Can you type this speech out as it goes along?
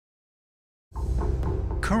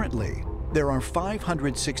Currently, there are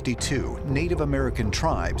 562 Native American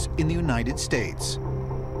tribes in the United States.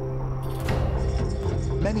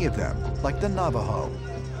 Many of them, like the Navajo,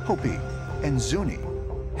 Hopi, and Zuni,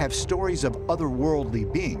 have stories of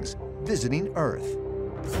otherworldly beings visiting Earth.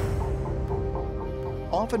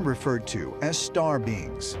 Often referred to as star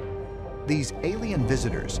beings, these alien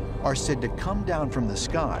visitors are said to come down from the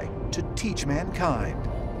sky to teach mankind.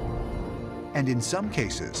 And in some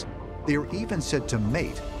cases, they are even said to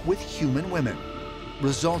mate with human women,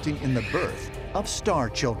 resulting in the birth of star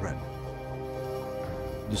children.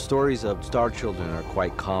 The stories of star children are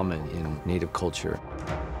quite common in Native culture.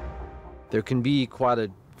 There can be quite a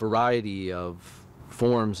variety of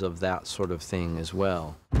forms of that sort of thing as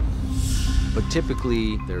well. But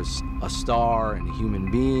typically, there's a star and a human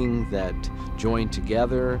being that join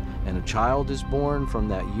together, and a child is born from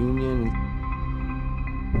that union.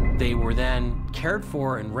 They were then cared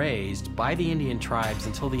for and raised by the Indian tribes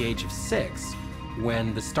until the age of 6,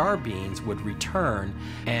 when the star beings would return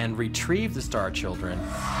and retrieve the star children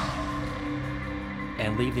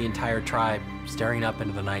and leave the entire tribe staring up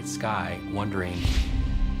into the night sky, wondering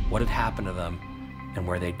what had happened to them and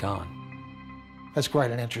where they'd gone. That's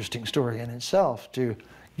quite an interesting story in itself, to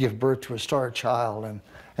give birth to a star child and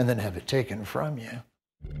then have it taken from you.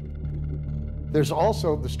 There's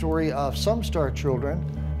also the story of some star children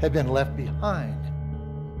have been left behind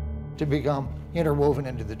to become interwoven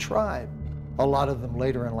into the tribe. A lot of them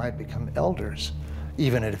later in life become elders,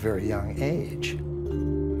 even at a very young age.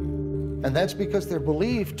 And that's because they're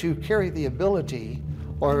believed to carry the ability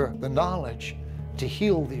or the knowledge to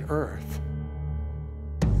heal the earth.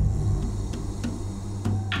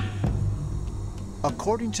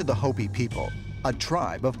 According to the Hopi people, a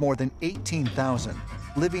tribe of more than 18,000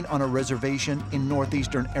 living on a reservation in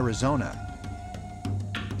northeastern Arizona,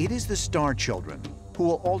 it is the star children who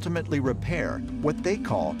will ultimately repair what they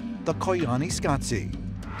call the Koyani Skatsi,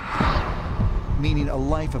 meaning a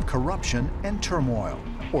life of corruption and turmoil,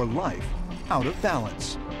 or life out of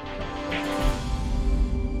balance.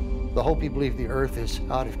 The Hopi believe the earth is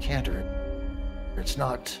out of canter. It's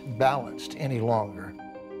not balanced any longer.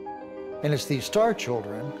 And it's these star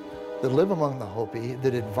children that live among the Hopi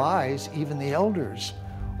that advise even the elders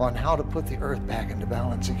on how to put the earth back into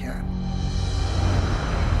balance again.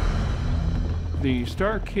 The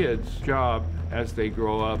star kids' job as they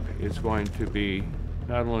grow up is going to be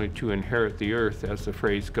not only to inherit the earth, as the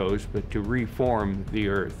phrase goes, but to reform the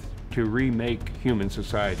earth, to remake human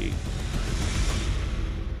society.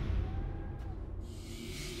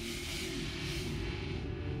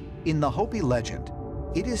 In the Hopi legend,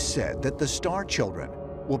 it is said that the star children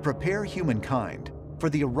will prepare humankind for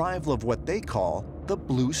the arrival of what they call the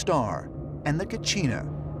blue star and the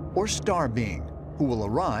Kachina, or star being, who will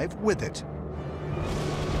arrive with it.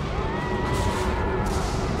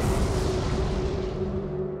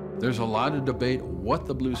 There's a lot of debate what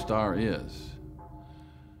the blue star is.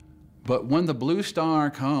 But when the blue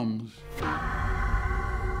star comes,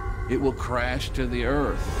 it will crash to the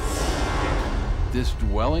earth. This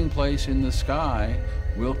dwelling place in the sky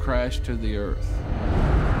will crash to the earth.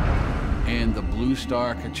 And the blue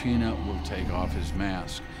star Kachina will take off his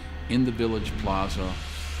mask in the village plaza.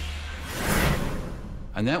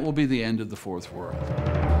 And that will be the end of the fourth world.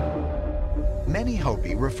 Many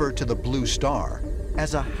Hopi refer to the blue star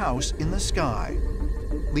as a house in the sky,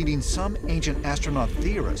 leading some ancient astronaut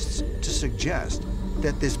theorists to suggest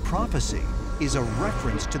that this prophecy is a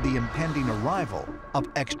reference to the impending arrival of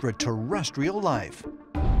extraterrestrial life.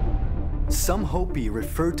 Some Hopi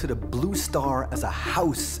refer to the blue star as a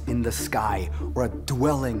house in the sky or a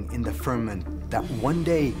dwelling in the firmament that one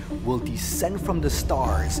day will descend from the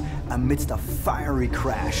stars amidst a fiery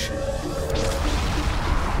crash.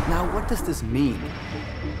 Now, what does this mean?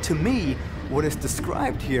 To me, what is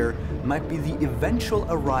described here might be the eventual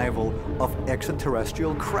arrival of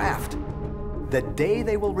extraterrestrial craft. The day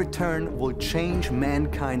they will return will change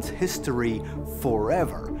mankind's history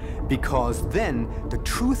forever, because then the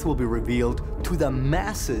truth will be revealed to the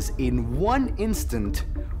masses in one instant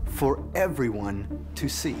for everyone to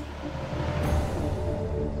see.